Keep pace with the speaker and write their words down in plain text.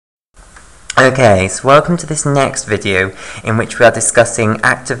Okay, so welcome to this next video in which we are discussing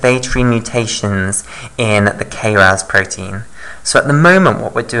activatory mutations in the KRAS protein. So at the moment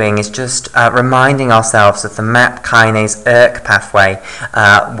what we're doing is just reminding ourselves of the MAP kinase ERK pathway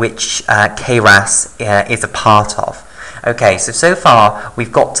which KRAS is a part of. Okay, so far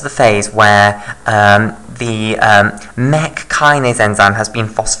we've got to the phase where the MEK kinase enzyme has been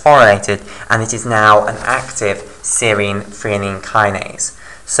phosphorylated and it is now an active serine threonine kinase.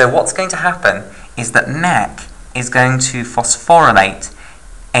 So what's going to happen is that MEK is going to phosphorylate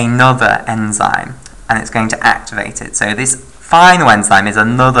another enzyme and it's going to activate it. So this final enzyme is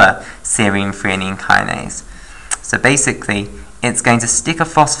another serine threonine kinase. So basically it's going to stick a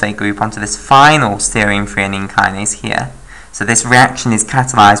phosphate group onto this final serine threonine kinase here. So this reaction is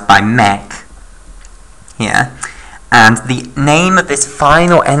catalyzed by MEK here. And the name of this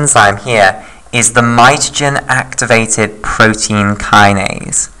final enzyme here is the mitogen activated protein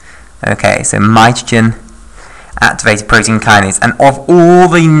kinase. Okay, so mitogen activated protein kinase. And of all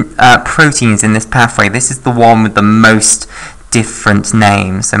the proteins in this pathway, this is the one with the most different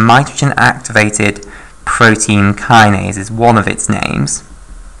names. So mitogen activated protein kinase is one of its names.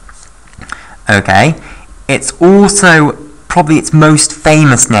 Okay, it's also probably its most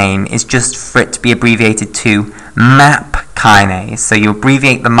famous name is just for it to be abbreviated to MAP kinase. So you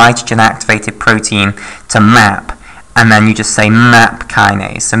abbreviate the mitogen activated protein to MAP and then you just say MAP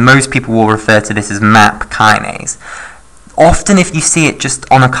kinase. So most people will refer to this as MAP kinase. Often if you see it just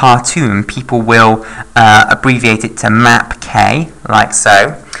on a cartoon, people will abbreviate it to MAPK, like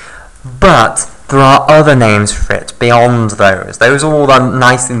so. But there are other names for it beyond those. Those all are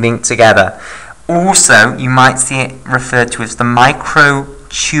nicely linked together. Also, you might see it referred to as the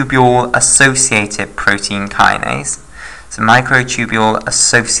microtubule associated protein kinase. So microtubule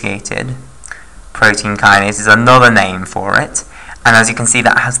associated protein kinase is another name for it. And as you can see,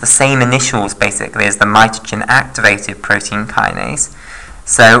 that has the same initials basically as the mitogen activated protein kinase.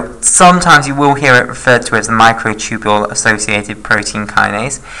 So sometimes you will hear it referred to as the microtubule associated protein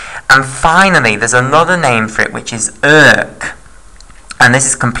kinase. And finally, there's another name for it which is ERK. And this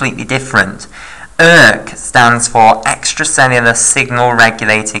is completely different. ERK stands for extracellular signal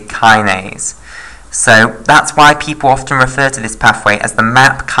regulated kinase. So that's why people often refer to this pathway as the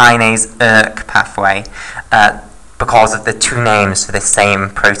MAP kinase ERK pathway because of the two names for this same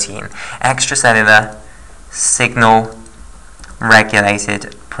protein. Extracellular signal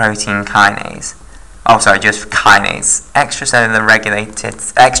regulated protein kinase. Oh, sorry, just kinase.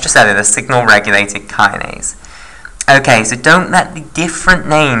 Extracellular signal regulated kinase. Okay, so don't let the different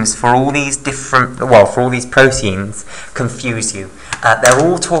names for all these for all these proteins confuse you. They're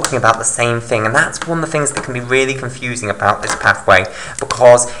all talking about the same thing, and that's one of the things that can be really confusing about this pathway,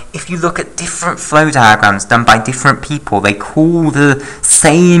 because if you look at different flow diagrams done by different people, they call the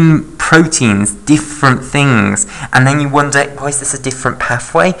same proteins different things, and then you wonder, why is this a different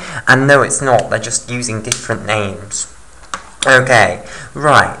pathway? And no, it's not. They're just using different names. Okay,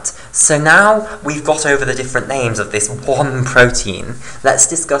 right. So now we've got over the different names of this one protein, let's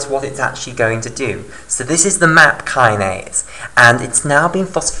discuss what it's actually going to do. So this is the MAP kinase, and it's now been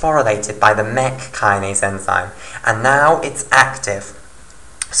phosphorylated by the MEK kinase enzyme, and now it's active.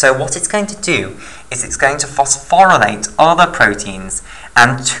 So what it's going to do is it's going to phosphorylate other proteins,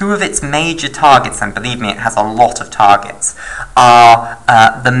 and two of its major targets, and believe me, it has a lot of targets, are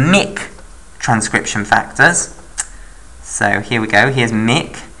the MYC transcription factors. So here we go, here's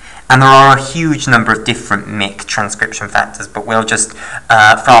MYC. And there are a huge number of different MYC transcription factors, but we'll just, for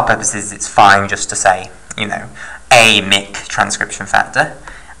our purposes, it's fine just to say, you know, a MYC transcription factor.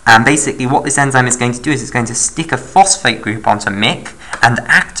 And basically what this enzyme is going to do is it's going to stick a phosphate group onto MYC and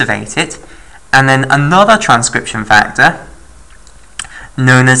activate it, and then another transcription factor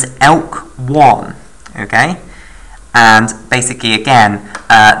known as ELK1, okay? And basically, again,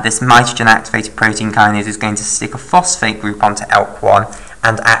 this mitogen activated protein kinase is going to stick a phosphate group onto ELK1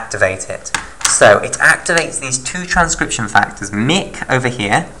 and activate it. So it activates these two transcription factors, MYC over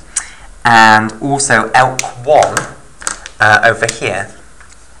here, and also ELK1 over here.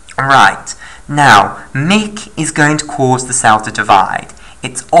 Right, now, MYC is going to cause the cell to divide.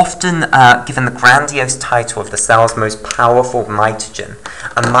 It's often given the grandiose title of the cell's most powerful mitogen.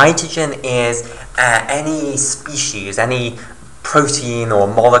 A mitogen is any species, any protein or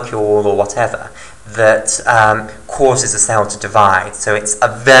molecule or whatever that causes a cell to divide. So it's a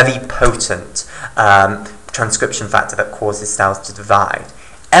very potent transcription factor that causes cells to divide.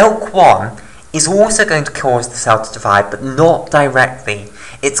 ELK1 is also going to cause the cell to divide, but not directly.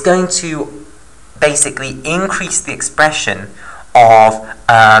 It's going to basically increase the expression of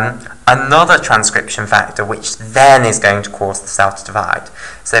a another transcription factor which then is going to cause the cell to divide.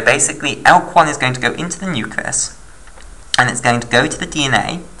 So basically ALK1 is going to go into the nucleus and it's going to go to the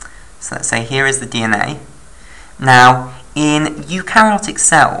DNA. So let's say here is the DNA. Now in eukaryotic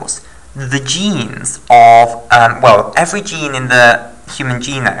cells, the genes of, well, every gene in the human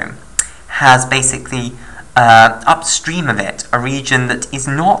genome has basically upstream of it a region that is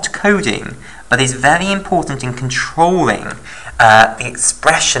not coding but is very important in controlling the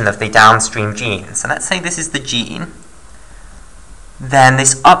expression of the downstream genes. So let's say this is the gene. Then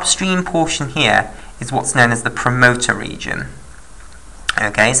this upstream portion here is what's known as the promoter region.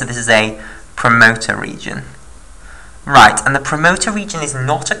 Okay, so this is a promoter region. Right, and the promoter region is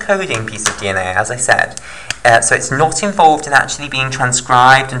not a coding piece of DNA, as I said. So it's not involved in actually being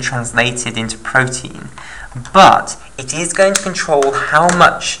transcribed and translated into protein. But it is going to control how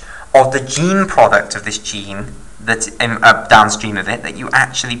much of the gene product of this gene that downstream of it that you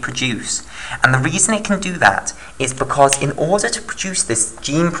actually produce. And the reason it can do that is because in order to produce this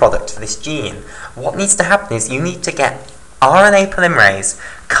gene product for this gene, what needs to happen is you need to get RNA polymerase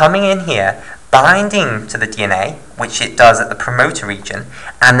coming in here, binding to the DNA, which it does at the promoter region,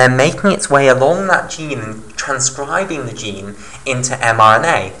 and then making its way along that gene and transcribing the gene into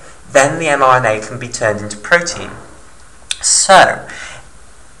mRNA. Then the mRNA can be turned into protein. So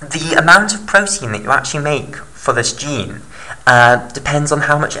the amount of protein that you actually make for this gene depends on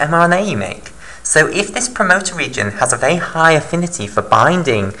how much mRNA you make. So if this promoter region has a very high affinity for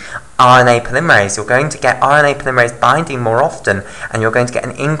binding RNA polymerase, you're going to get RNA polymerase binding more often, and you're going to get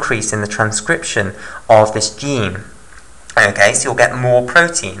an increase in the transcription of this gene. Okay, so you'll get more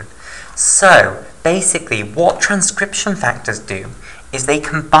protein. So basically what transcription factors do is they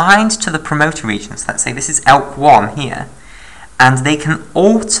can bind to the promoter regions. Let's say this is ALK1 here, and they can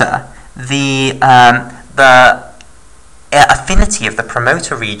alter the affinity of the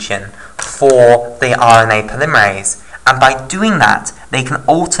promoter region for the RNA polymerase, and by doing that they can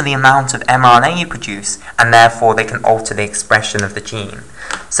alter the amount of mRNA you produce, and therefore they can alter the expression of the gene.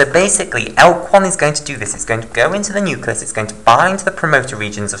 So basically ALK1 is going to do this. It's going to go into the nucleus, it's going to bind to the promoter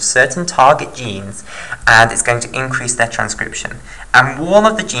regions of certain target genes, and it's going to increase their transcription. And one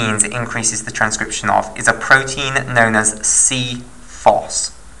of the genes it increases the transcription of is a protein known as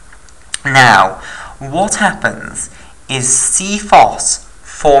C-Phos. Now what happens is C-Phos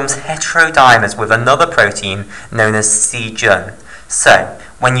forms heterodimers with another protein known as C-Jun. So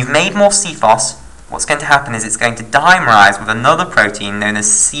when you've made more C-Phos, what's going to happen is it's going to dimerize with another protein known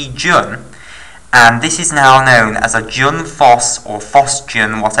as C-Jun, and this is now known as a Jun-Phos or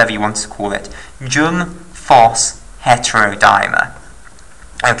Phos-Jun, whatever you want to call it, Jun-Phos heterodimer.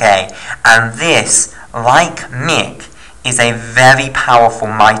 Okay, and this, like MAPK, is a very powerful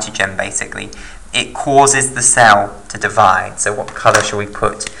mitogen basically. It causes the cell to divide. So what colour shall we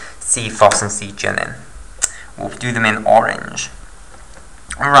put C-Phos and C-Jun in? We'll do them in orange.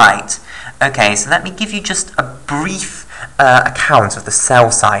 Right, okay, so let me give you just a brief account of the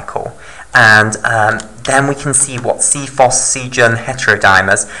cell cycle, and then we can see what C-Phos, C-Jun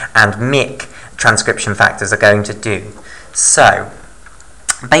heterodimers and MAPK transcription factors are going to do. So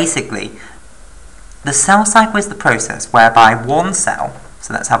basically the cell cycle is the process whereby one cell,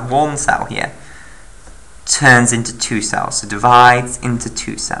 so let's have one cell here, turns into two cells, so divides into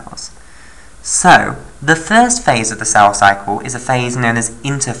two cells. So the first phase of the cell cycle is a phase known as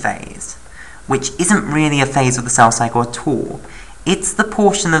interphase, which isn't really a phase of the cell cycle at all. It's the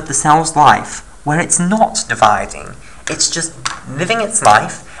portion of the cell's life where it's not dividing. It's just living its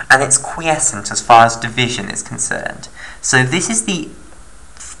life, and it's quiescent as far as division is concerned. So this is the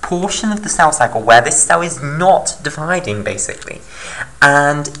portion of the cell cycle where this cell is not dividing basically,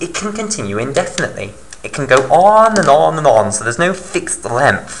 and it can continue indefinitely. It can go on and on and on, so there's no fixed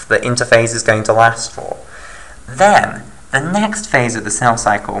length that interphase is going to last for. Then, the next phase of the cell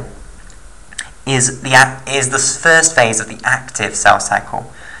cycle is the first phase of the active cell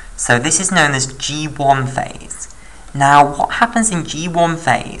cycle. So this is known as G1 phase. Now, what happens in G1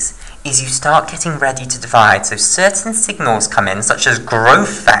 phase is you start getting ready to divide. So certain signals come in, such as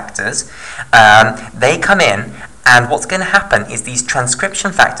growth factors, they come in, and what's going to happen is these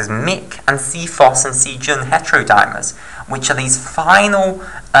transcription factors, MAPK and C-Phos and C-Jun heterodimers, which are these final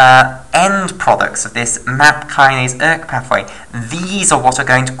end products of this MAP kinase ERK pathway, these are what are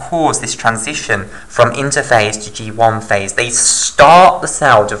going to cause this transition from interphase to G1 phase. They start the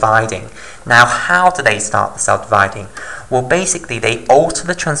cell dividing. Now, how do they start the cell dividing? Well, basically, they alter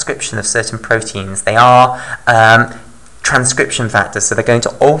the transcription of certain proteins. They are transcription factors, so they're going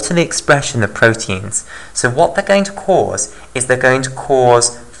to alter the expression of proteins. So what they're going to cause is they're going to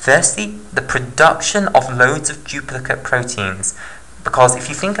cause, firstly, the production of loads of duplicate proteins, Because if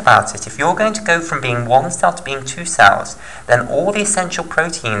you think about it, if you're going to go from being one cell to being two cells, then all the essential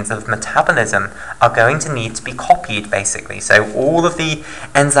proteins of metabolism are going to need to be copied, basically. So all of the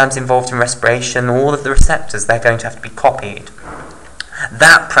enzymes involved in respiration, all of the receptors, they're going to have to be copied.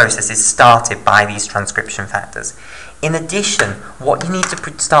 That process is started by these transcription factors. In addition, what you need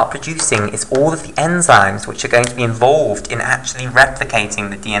to start producing is all of the enzymes which are going to be involved in actually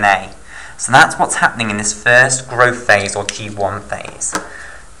replicating the DNA. So that's what's happening in this first growth phase, or G1 phase.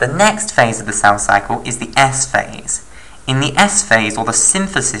 The next phase of the cell cycle is the S phase. In the S phase, or the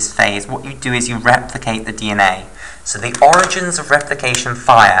synthesis phase, what you do is you replicate the DNA. So the origins of replication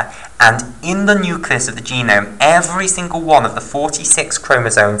fire, and in the nucleus of the genome, every single one of the 46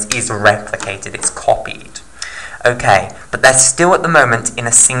 chromosomes is replicated, it's copied. Okay, but they're still at the moment in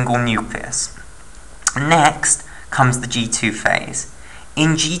a single nucleus. Next comes the G2 phase.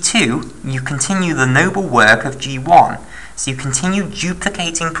 In G2, you continue the noble work of G1. So you continue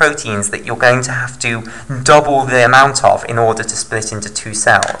duplicating proteins that you're going to have to double the amount of in order to split into two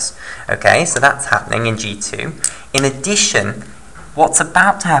cells. Okay, so that's happening in G2. In addition, what's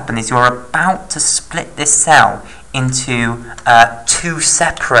about to happen is you're about to split this cell into two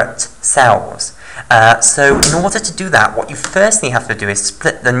separate cells. So in order to do that, what you firstly have to do is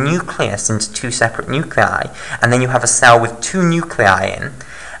split the nucleus into two separate nuclei, and then you have a cell with two nuclei in,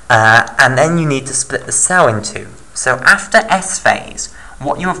 and then you need to split the cell in two. So after S phase,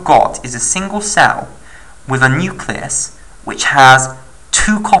 what you have got is a single cell with a nucleus which has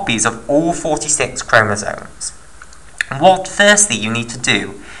two copies of all 46 chromosomes. What firstly you need to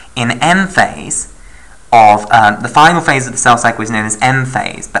do in M phase of the final phase of the cell cycle is known as M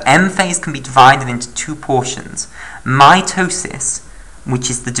phase, but M phase can be divided into two portions. Mitosis, which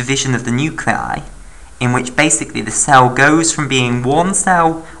is the division of the nuclei, in which basically the cell goes from being one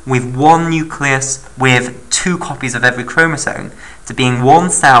cell with one nucleus with two copies of every chromosome to being one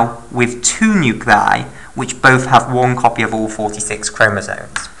cell with two nuclei which both have one copy of all 46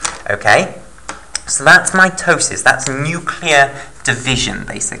 chromosomes. Okay? So that's mitosis, that's nuclear division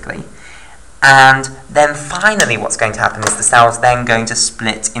basically. And then finally what's going to happen is the cell's then going to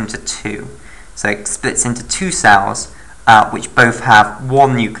split into two. So it splits into two cells which both have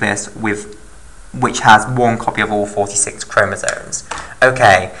one nucleus which has one copy of all 46 chromosomes.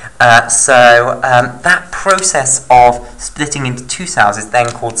 Okay, so that process of splitting into two cells is then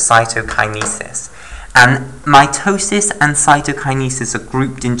called cytokinesis. And mitosis and cytokinesis are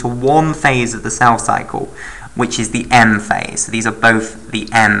grouped into one phase of the cell cycle, which is the M phase. So these are both the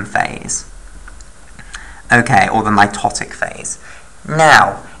M phase. Okay, or the mitotic phase.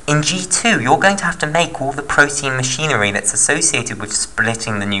 Now, in G2, you're going to have to make all the protein machinery that's associated with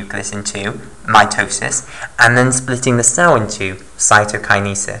splitting the nucleus into mitosis and then splitting the cell into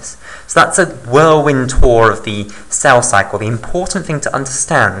cytokinesis. So that's a whirlwind tour of the cell cycle. The important thing to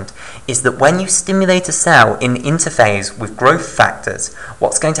understand is that when you stimulate a cell in interphase with growth factors,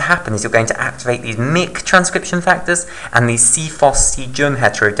 what's going to happen is you're going to activate these MAPK transcription factors and these C-phos-C-jun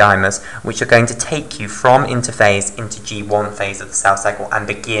heterodimers, which are going to take you from interphase into G1 phase of the cell cycle and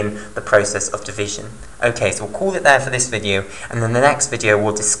begin the process of division. Okay, so we'll call it there for this video, and then the next video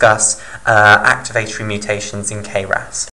we'll discuss activatory mutations in KRAS.